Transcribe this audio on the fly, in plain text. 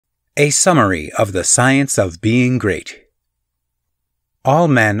A summary of the science of being great. All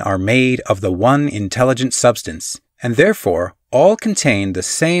men are made of the one intelligent substance, and therefore all contain the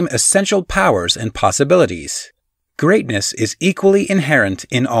same essential powers and possibilities. Greatness is equally inherent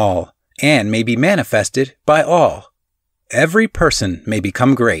in all, and may be manifested by all. Every person may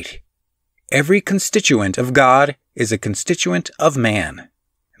become great. Every constituent of God is a constituent of man.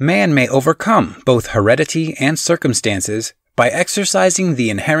 Man may overcome both heredity and circumstances by exercising the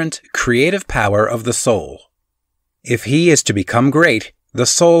inherent creative power of the soul. If he is to become great, the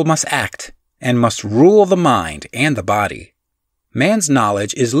soul must act, and must rule the mind and the body. Man's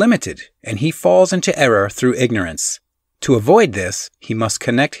knowledge is limited, and he falls into error through ignorance. To avoid this, he must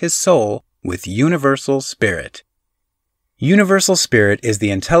connect his soul with universal spirit. Universal spirit is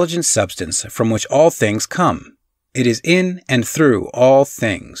the intelligent substance from which all things come. It is in and through all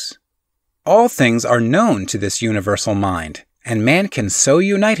things. All things are known to this universal mind, and man can so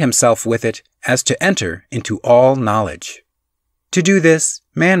unite himself with it as to enter into all knowledge. To do this,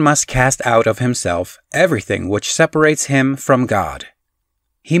 man must cast out of himself everything which separates him from God.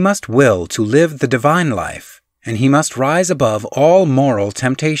 He must will to live the divine life, and he must rise above all moral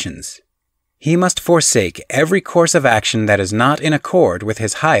temptations. He must forsake every course of action that is not in accord with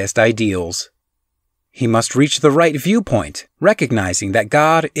his highest ideals. He must reach the right viewpoint, recognizing that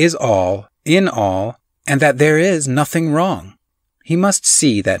God is all, in all, and that there is nothing wrong. He must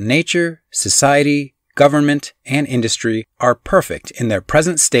see that nature, society, government, and industry are perfect in their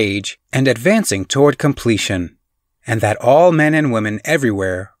present stage and advancing toward completion, and that all men and women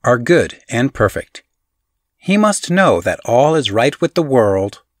everywhere are good and perfect. He must know that all is right with the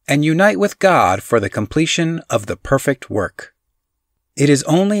world and unite with God for the completion of the perfect work. It is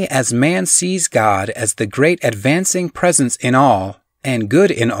only as man sees God as the great advancing presence in all and good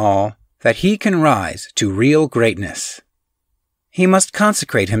in all that he can rise to real greatness. He must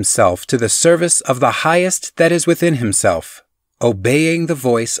consecrate himself to the service of the highest that is within himself, obeying the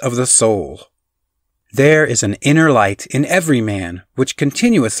voice of the soul. There is an inner light in every man which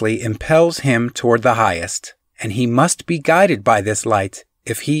continuously impels him toward the highest, and he must be guided by this light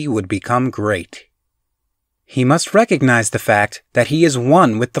if he would become great. He must recognize the fact that he is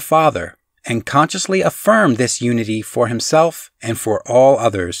one with the Father, and consciously affirm this unity for himself and for all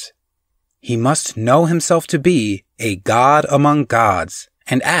others. He must know himself to be a God among gods,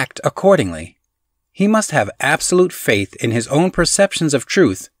 and act accordingly. He must have absolute faith in his own perceptions of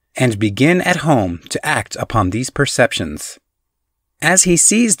truth, and begin at home to act upon these perceptions. As he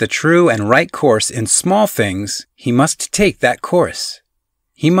sees the true and right course in small things, he must take that course.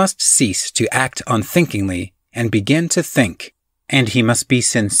 He must cease to act unthinkingly, and begin to think, and he must be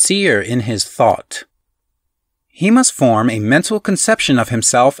sincere in his thought. He must form a mental conception of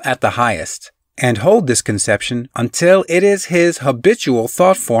himself at the highest, and hold this conception until it is his habitual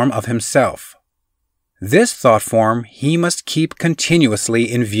thought form of himself. This thought form he must keep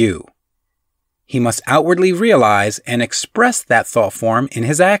continuously in view. He must outwardly realize and express that thought form in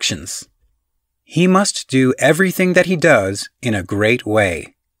his actions. He must do everything that he does in a great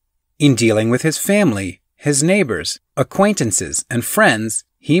way. In dealing with his family, his neighbors, acquaintances, and friends,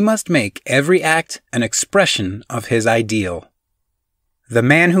 he must make every act an expression of his ideal. The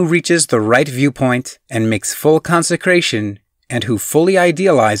man who reaches the right viewpoint and makes full consecration, and who fully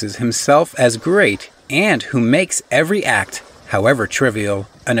idealizes himself as great, and who makes every act, however trivial,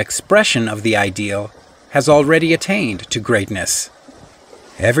 an expression of the ideal, has already attained to greatness.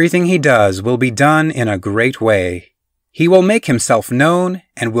 Everything he does will be done in a great way. He will make himself known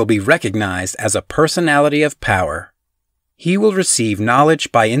and will be recognized as a personality of power. He will receive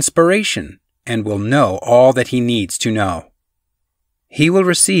knowledge by inspiration and will know all that he needs to know. He will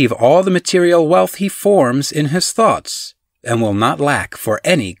receive all the material wealth he forms in his thoughts and will not lack for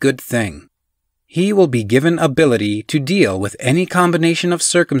any good thing. He will be given ability to deal with any combination of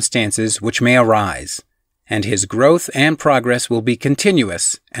circumstances which may arise, and his growth and progress will be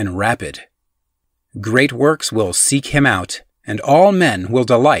continuous and rapid. Great works will seek him out, and all men will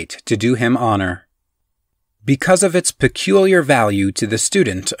delight to do him honor. Because of its peculiar value to the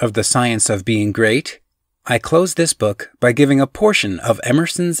student of the science of being great, I close this book by giving a portion of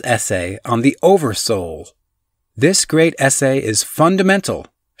Emerson's essay on the Oversoul. This great essay is fundamental,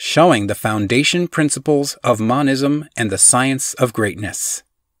 showing the foundation principles of monism and the science of greatness.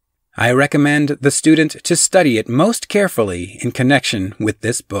 I recommend the student to study it most carefully in connection with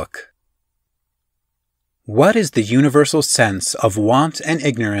this book. What is the universal sense of want and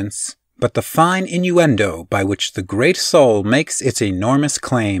ignorance but the fine innuendo by which the great soul makes its enormous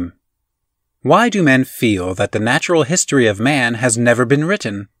claim? Why do men feel that the natural history of man has never been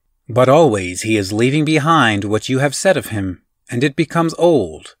written, but always he is leaving behind what you have said of him, and it becomes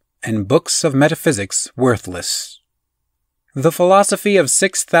old, and books of metaphysics worthless. The philosophy of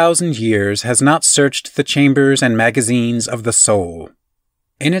 6,000 years has not searched the chambers and magazines of the soul.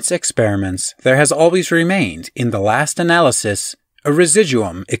 In its experiments, there has always remained, in the last analysis, a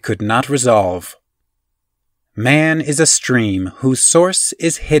residuum it could not resolve. Man is a stream whose source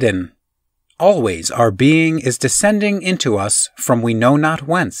is hidden. Always our being is descending into us from we know not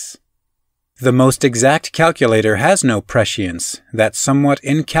whence. The most exact calculator has no prescience that somewhat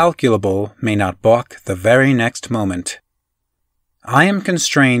incalculable may not balk the very next moment. I am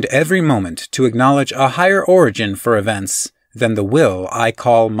constrained every moment to acknowledge a higher origin for events than the will I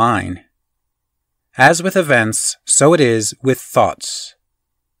call mine. As with events, so it is with thoughts.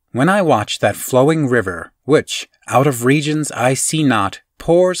 When I watch that flowing river, which, out of regions I see not,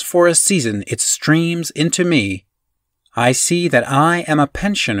 pours for a season its streams into me, I see that I am a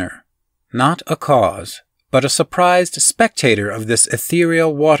pensioner, not a cause, but a surprised spectator of this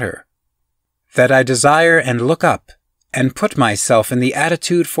ethereal water, that I desire and look up, and put myself in the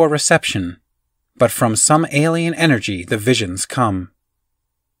attitude for reception, but from some alien energy the visions come.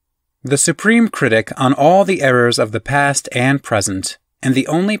 The supreme critic on all the errors of the past and present, and the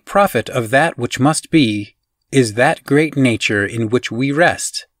only prophet of that which must be, is that great nature in which we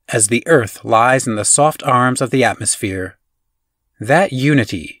rest, as the earth lies in the soft arms of the atmosphere. That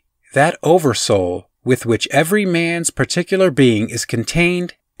unity, that oversoul, with which every man's particular being is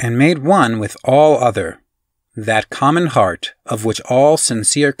contained and made one with all other. That common heart, of which all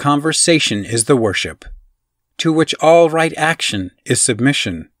sincere conversation is the worship, to which all right action is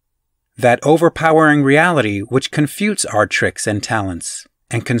submission, that overpowering reality which confutes our tricks and talents,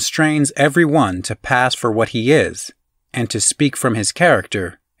 and constrains every one to pass for what he is, and to speak from his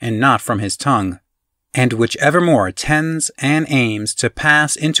character, and not from his tongue, and which evermore tends and aims to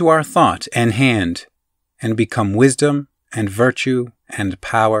pass into our thought and hand, and become wisdom, and virtue, and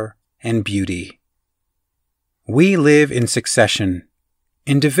power, and beauty. We live in succession,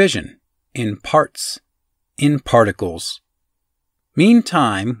 in division, in parts, in particles.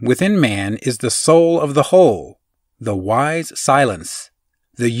 Meantime, within man is the soul of the whole, the wise silence,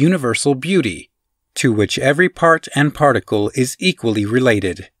 the universal beauty, to which every part and particle is equally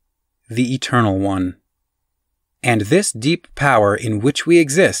related, the eternal one. And this deep power in which we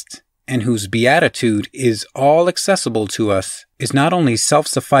exist, and whose beatitude is all accessible to us, is not only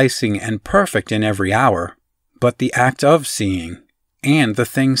self-sufficing and perfect in every hour, but the act of seeing, and the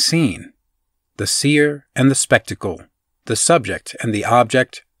thing seen. The seer and the spectacle, the subject and the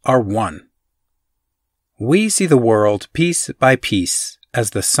object are one. We see the world piece by piece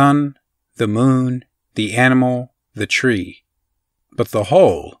as the sun, the moon, the animal, the tree. But the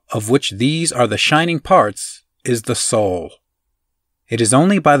whole, of which these are the shining parts, is the soul. It is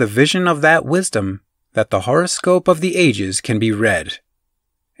only by the vision of that wisdom that the horoscope of the ages can be read.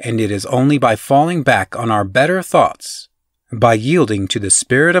 And it is only by falling back on our better thoughts, by yielding to the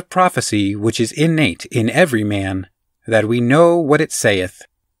spirit of prophecy which is innate in every man, that we know what it saith.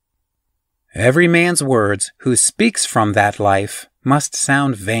 Every man's words who speaks from that life must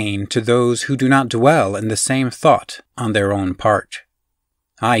sound vain to those who do not dwell in the same thought on their own part.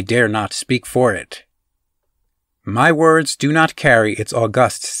 I dare not speak for it. My words do not carry its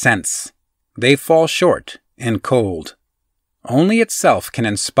august sense. They fall short and cold. Only itself can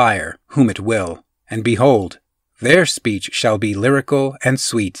inspire whom it will, and behold, their speech shall be lyrical and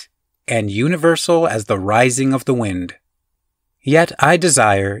sweet, and universal as the rising of the wind. Yet I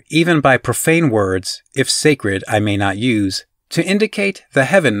desire, even by profane words, if sacred I may not use, to indicate the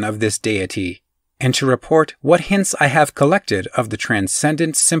heaven of this deity, and to report what hints I have collected of the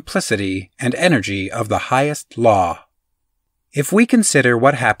transcendent simplicity and energy of the highest law. If we consider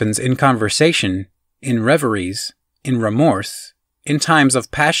what happens in conversation, in reveries, in remorse, in times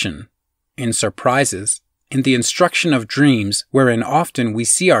of passion, in surprises, in the instruction of dreams wherein often we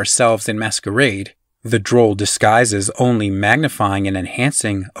see ourselves in masquerade, the droll disguises only magnifying and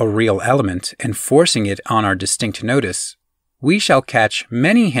enhancing a real element and forcing it on our distinct notice, we shall catch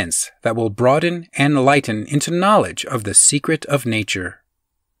many hints that will broaden and lighten into knowledge of the secret of nature.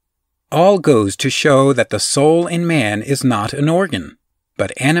 All goes to show that the soul in man is not an organ,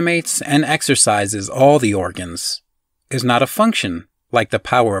 but animates and exercises all the organs, is not a function, like the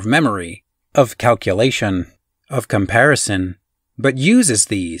power of memory, of calculation, of comparison, but uses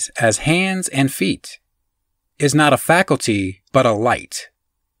these as hands and feet, is not a faculty, but a light,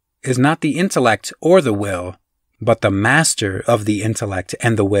 is not the intellect or the will, but the master of the intellect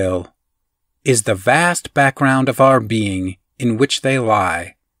and the will, is the vast background of our being in which they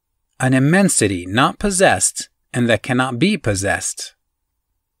lie, an immensity not possessed and that cannot be possessed.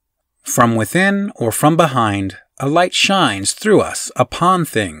 From within or from behind, a light shines through us upon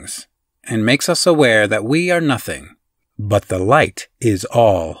things, and makes us aware that we are nothing, but the light is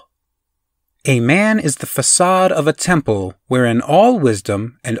all. A man is the facade of a temple wherein all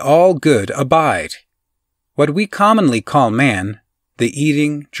wisdom and all good abide. What we commonly call man, the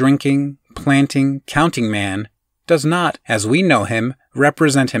eating, drinking, planting, counting man, does not, as we know him,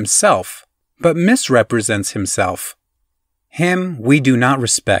 represent himself, but misrepresents himself. Him we do not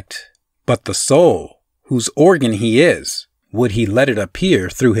respect, but the soul, whose organ he is, would he let it appear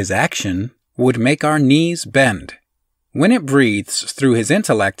through his action, would make our knees bend. When it breathes through his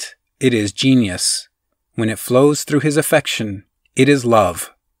intellect, it is genius. When it flows through his affection, it is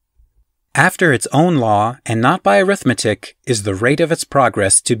love. After its own law, and not by arithmetic, is the rate of its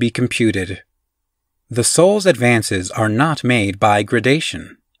progress to be computed. The soul's advances are not made by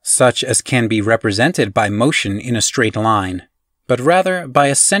gradation, such as can be represented by motion in a straight line, but rather by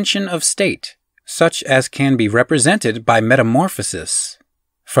ascension of state, such as can be represented by metamorphosis,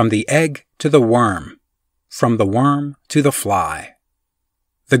 from the egg to the worm, from the worm to the fly.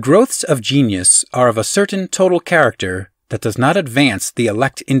 The growths of genius are of a certain total character that does not advance the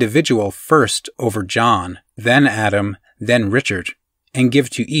elect individual first over John, then Adam, then Richard, and give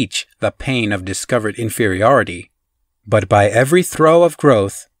to each the pain of discovered inferiority. But by every throe of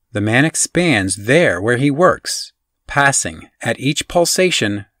growth, the man expands there where he works, passing, at each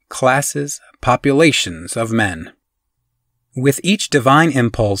pulsation, classes, populations of men. With each divine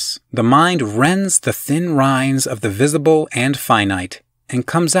impulse, the mind rends the thin rinds of the visible and finite, and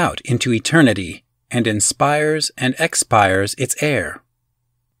comes out into eternity, and inspires and expires its air.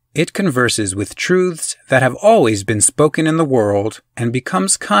 It converses with truths that have always been spoken in the world, and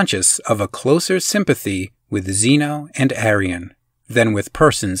becomes conscious of a closer sympathy with Zeno and Arian than with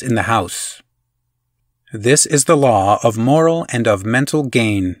persons in the house. This is the law of moral and of mental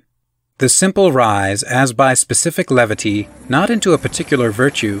gain. The simple rise as by specific levity, not into a particular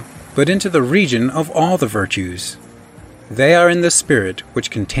virtue, but into the region of all the virtues. They are in the spirit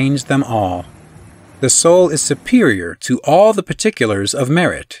which contains them all. The soul is superior to all the particulars of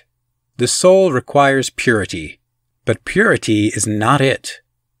merit. The soul requires purity, but purity is not it.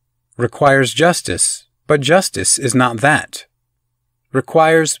 Requires justice, but justice is not that.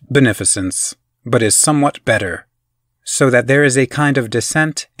 Requires beneficence, but is somewhat better, so that there is a kind of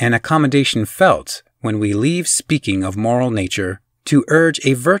dissent and accommodation felt when we leave speaking of moral nature to urge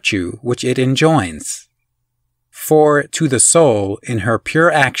a virtue which it enjoins. For to the soul, in her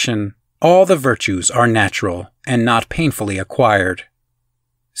pure action, all the virtues are natural and not painfully acquired.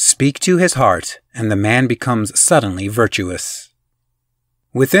 Speak to his heart, and the man becomes suddenly virtuous.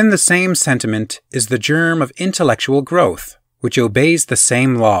 Within the same sentiment is the germ of intellectual growth, which obeys the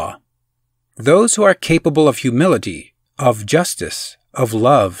same law. Those who are capable of humility, of justice, of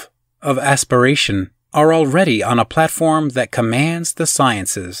love, of aspiration, are already on a platform that commands the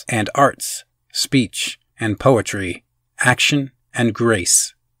sciences and arts, speech and poetry, action and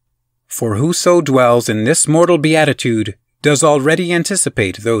grace. For whoso dwells in this mortal beatitude does already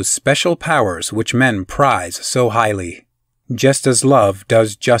anticipate those special powers which men prize so highly, just as love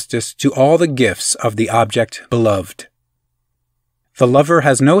does justice to all the gifts of the object beloved. The lover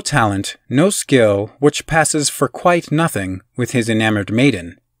has no talent, no skill, which passes for quite nothing with his enamored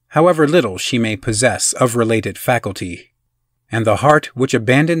maiden, however little she may possess of related faculty. And the heart which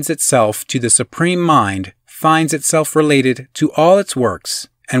abandons itself to the supreme mind finds itself related to all its works,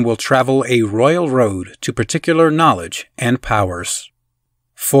 and will travel a royal road to particular knowledge and powers.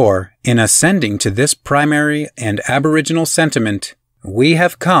 For, in ascending to this primary and aboriginal sentiment, we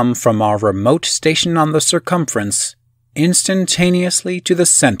have come from our remote station on the circumference instantaneously to the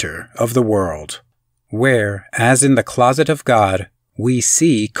center of the world, where, as in the closet of God, we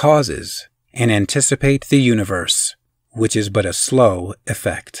see causes and anticipate the universe, which is but a slow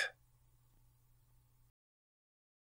effect.